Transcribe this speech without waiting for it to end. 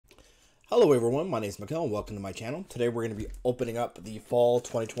Hello everyone, my name is Mikkel and welcome to my channel. Today we're going to be opening up the Fall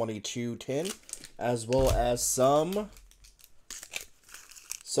 2022 tin, as well as some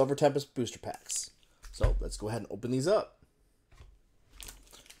Silver Tempest Booster Packs. So let's go ahead and open these up.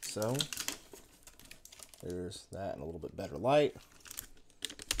 So there's that in a little bit better light.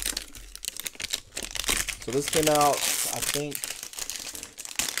 So this came out, I think,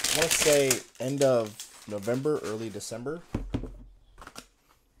 I want to say end of November, early December.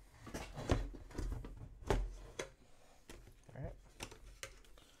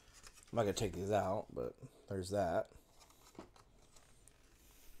 I'm not going to take these out, but there's that.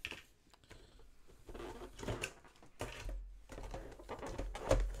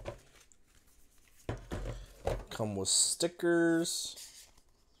 Come with stickers.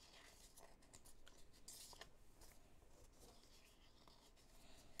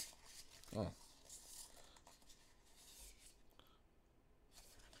 Oh.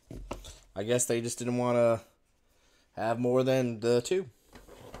 I guess they just didn't want to have more than the two.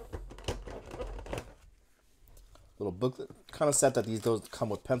 Little booklet. Kind of sad that these don't come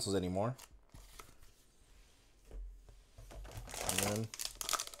with pencils anymore. And then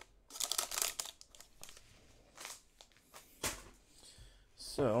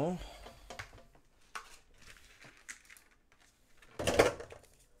so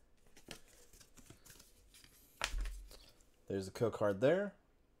there's the code card there.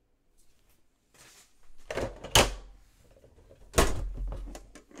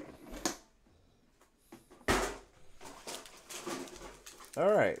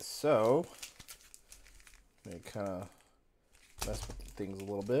 Alright, so let me kind of mess with things a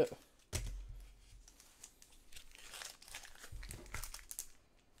little bit.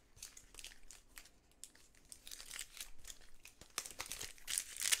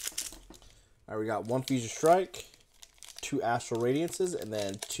 Alright, we got one Fusion Strike, two Astral Radiances, and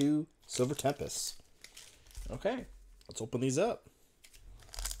then two Silver Tempests. Okay, let's open these up.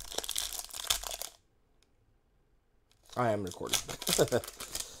 I am recording.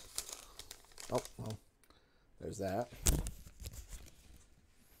 Oh, well, there's that.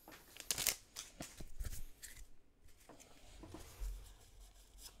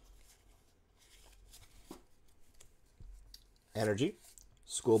 Energy,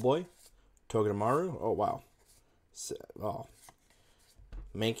 Schoolboy, Togedemaru. Oh, wow. Oh.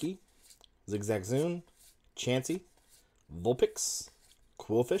 Mankey, Zigzagoon, Chansey, Vulpix,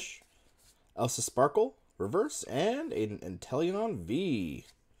 Quillfish, Elsa Sparkle, Reverse, and an Inteleon V.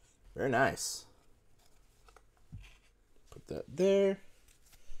 Very nice. Put that there.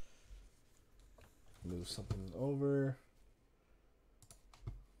 Move something over.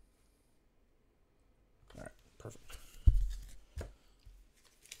 Alright, perfect.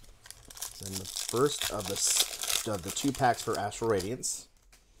 Then the first of the two packs for Astral Radiance.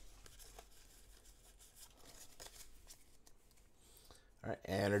 Alright,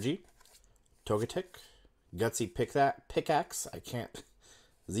 Energy, Togetic, Gutsy Pickaxe, I can't.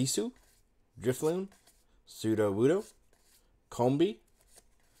 Zisu, Drifloon, Sudowoodo, Combee,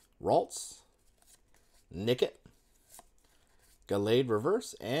 Ralts, Nickit, Gallade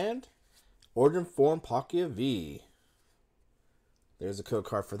Reverse, and Origin Form Palkia V. There's a code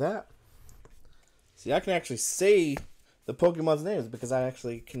card for that. See, I can actually say the Pokemon's names because I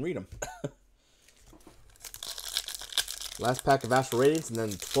actually can read them. Last pack of Astral Radiance, and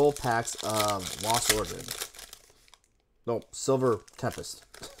then 12 packs of Lost Origin. No, Silver Tempest.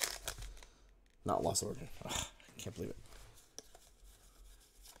 Not Lost Origin. Ugh, I can't believe it.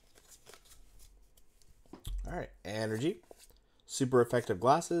 Alright, Energy, Super Effective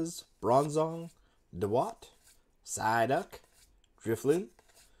Glasses, Bronzong, Dewott, Psyduck, Drifloon,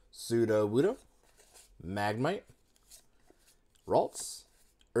 Sudowoodo, Magmite, Ralts,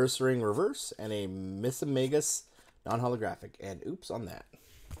 Ursaring Reverse, and a Misamagus non-holographic. And oops on that.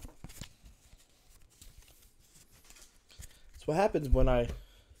 That's what happens when I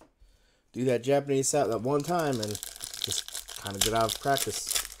do that Japanese sound that one time and just kind of get out of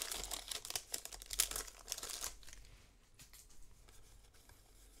practice.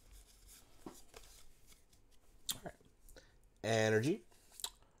 Alright. Energy,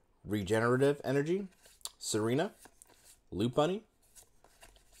 Regenerative Energy, Serena, Lopunny,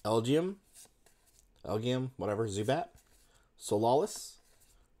 Elgium, whatever, Zubat, Solaris,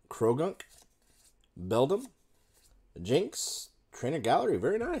 Krogunk, Beldum, Jinx, Trainer Gallery,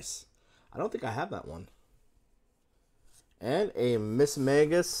 very nice. I don't think I have that one. And a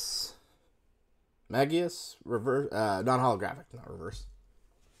Magius reverse, non-holographic, not reverse.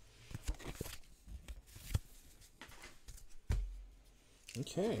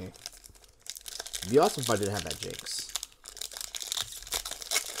 Okay. It'd be awesome if I didn't have that Jinx.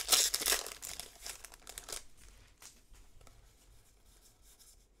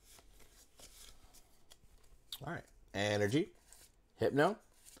 All right. Energy, Hypno,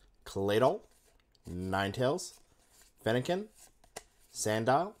 Claydol, Ninetales, Fennekin,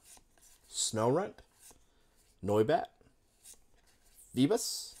 Sandile, Snorunt, Noibat,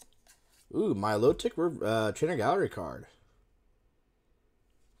 Phoebus. Ooh, Milotic Trainer Gallery card.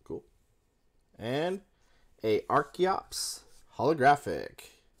 Cool. And a Archeops holographic.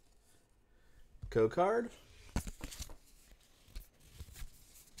 Code card.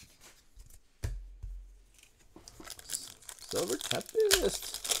 Silver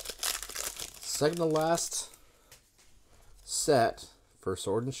Tempest. Second to last set for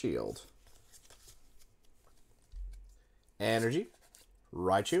Sword and Shield. Energy,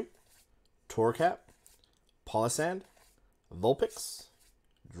 Raichu, Torcat, Polisand, Vulpix,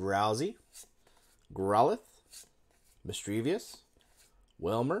 Drowsy, Growlithe, Mischievous,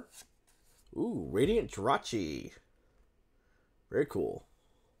 Wilmer. Ooh, Radiant Jirachi. Very cool.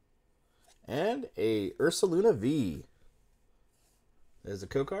 And a Ursaluna V. There's a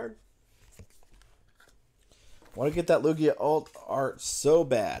code card. Want to get that Lugia alt art so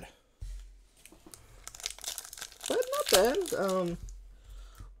bad. But not bad.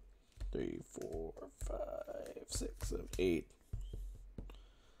 3, 4, 5, 6, 7, 8.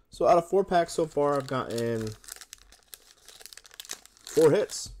 So out of 4 packs so far, I've gotten 4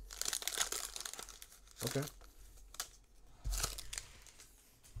 hits. Okay.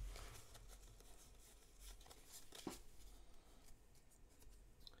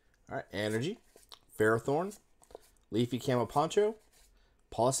 All right, Energy, Ferrothorn, Leafy Camo Poncho,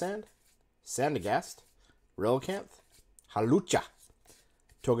 Polisand, Sandagast, Relicanth, Halucha,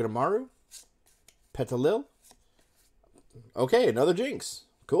 Togedemaru, Petalil. Okay, another Jinx.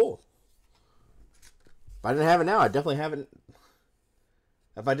 Cool. If I didn't have it now, I definitely have it.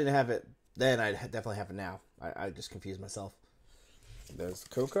 If I didn't have it then, I'd definitely have it now. I just confused myself. There's the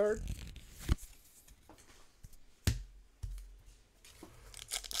code card.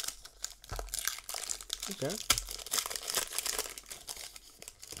 Okay.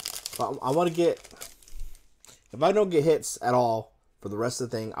 I want to get... If I don't get hits at all for the rest of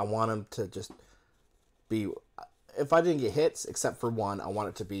the thing, I want them to just be... If I didn't get hits, except for one, I want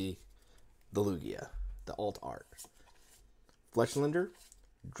it to be the Lugia, the alt art. Fletchlander,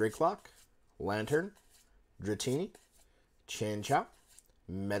 Drakelock, Lantern, Dratini, Chinchou,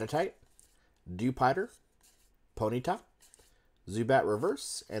 Meditite, Dewpider, Ponyta, Zubat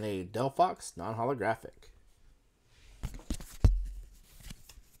Reverse, and a Delphox non-holographic.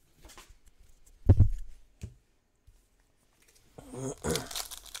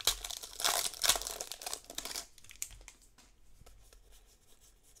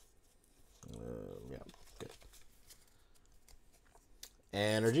 Yeah, good.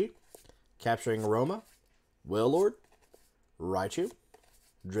 Energy, Capturing Aroma, Wailord, Raichu,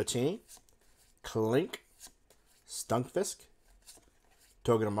 Dratini, Clink, Stunkfisk,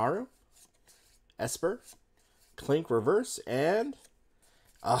 Togedemaru, Esper, Clink Reverse, and...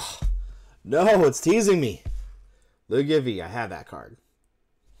 no, it's teasing me. Lugia V, I have that card.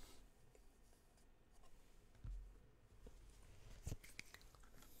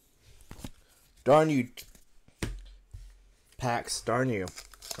 Darn you, packs. Darn you.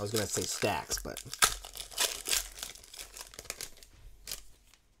 I was going to say stacks, but...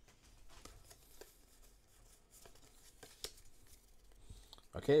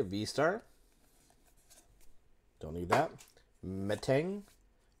 Okay, V-Star. Don't need that. Metang,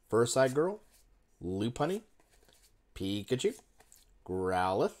 First Eye Girl, Lopunny, Pikachu,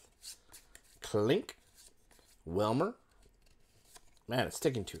 Growlithe, Clink, Wilmer. Man, it's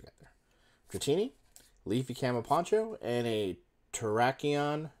sticking together. Dratini, Leafy Camo Poncho, and a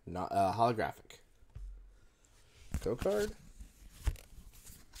Terrakion holographic. Go card.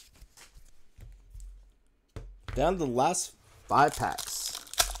 Down to the last 5 packs.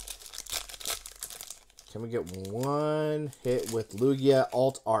 Can we get one hit with Lugia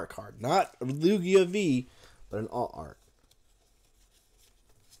alt art card? Not Lugia V, but an alt art.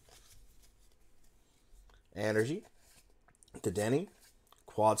 Energy, Dedenne,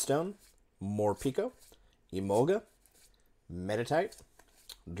 Quadstone, Morpeko, Emolga, Meditite,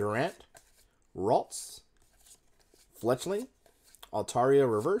 Durant, Ralts, Fletchling,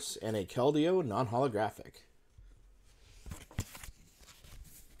 Altaria Reverse, and a Keldeo non-holographic.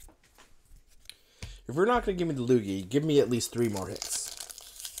 If you're not going to give me the Lugia, give me at least 3 more hits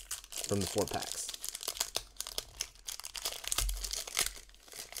from the 4 packs.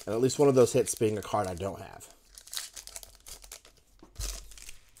 And at least one of those hits being a card I don't have.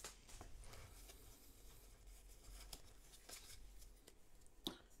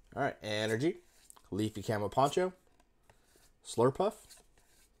 Alright, Energy, Leafy Camo Poncho, Slurpuff,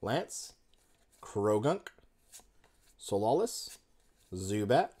 Lance, Krogunk, Solaris,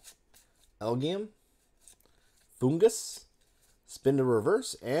 Zubat, Elgium, Fungus, Spin to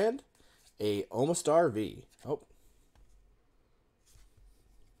Reverse, and a Omastar V. Oh.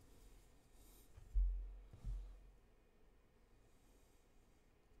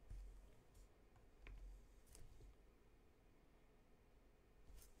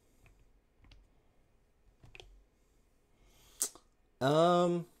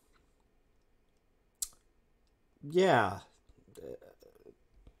 Yeah.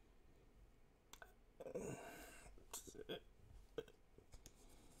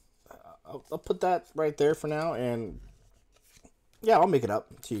 I'll put that right there for now, and yeah, I'll make it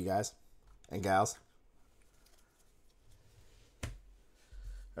up to you guys and gals.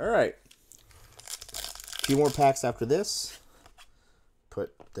 All right. A few more packs after this.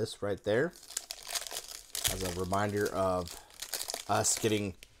 Put this right there as a reminder of us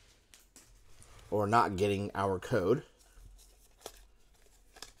getting or not getting our code.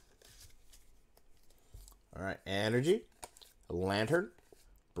 All right, Energy, Lantern,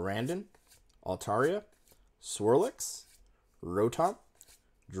 Brandon, Altaria, Swirlix, Rotom,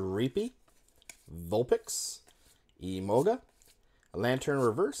 Dreepy, Vulpix, Emoga, Lantern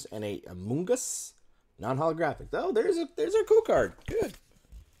Reverse, and a Amoonguss non-holographic. Oh, there's our cool card. Good.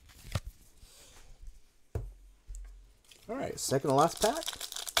 All right, second to last pack.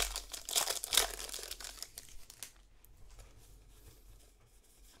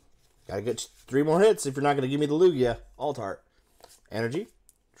 Gotta get 3 more hits if you're not gonna give me the Lugia. Altart, Energy,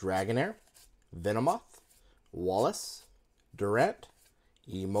 Dragonair, Venomoth, Wallace, Durant,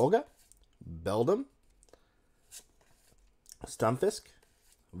 Emoga, Beldum, Stunfisk,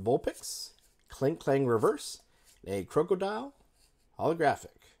 Vulpix, Clang Reverse, and a Crocodile holographic.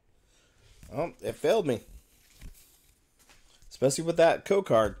 Oh, it failed me. Especially with that code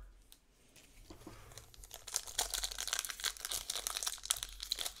card.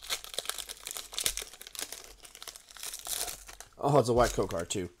 Oh, it's a white code card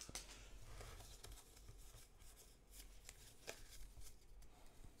too.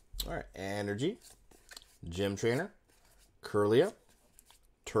 Alright, Energy, Gym Trainer, Curlia,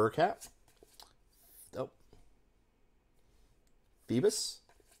 Turcat, Phoebus,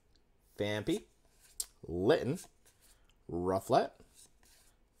 Vampy, Litten, Rufflet,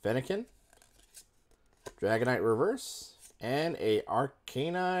 Fennekin, Dragonite Reverse, and a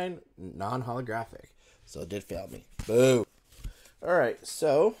Arcanine non-holographic. So it did fail me. Boo! Alright,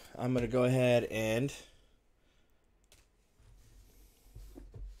 so I'm going to go ahead and...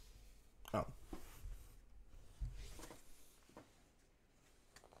 Oh.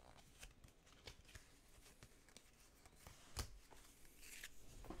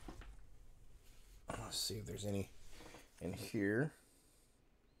 Let's see if there's any in here.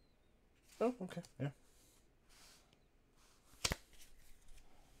 Oh, okay, yeah.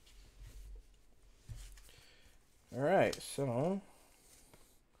 Alright, so...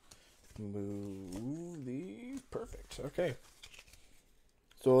 Move the... Perfect, okay.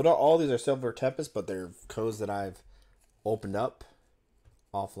 So not all these are Silver Tempest, but they're codes that I've opened up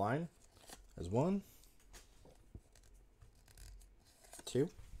offline. There's 1, 2,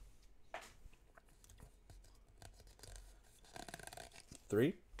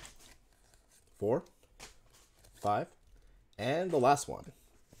 3, 4, 5, and the last one.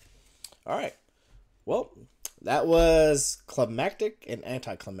 Alright. Well, that was climactic and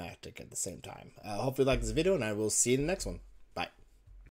anticlimactic at the same time. Hopefully you like this video, and I will see you in the next one.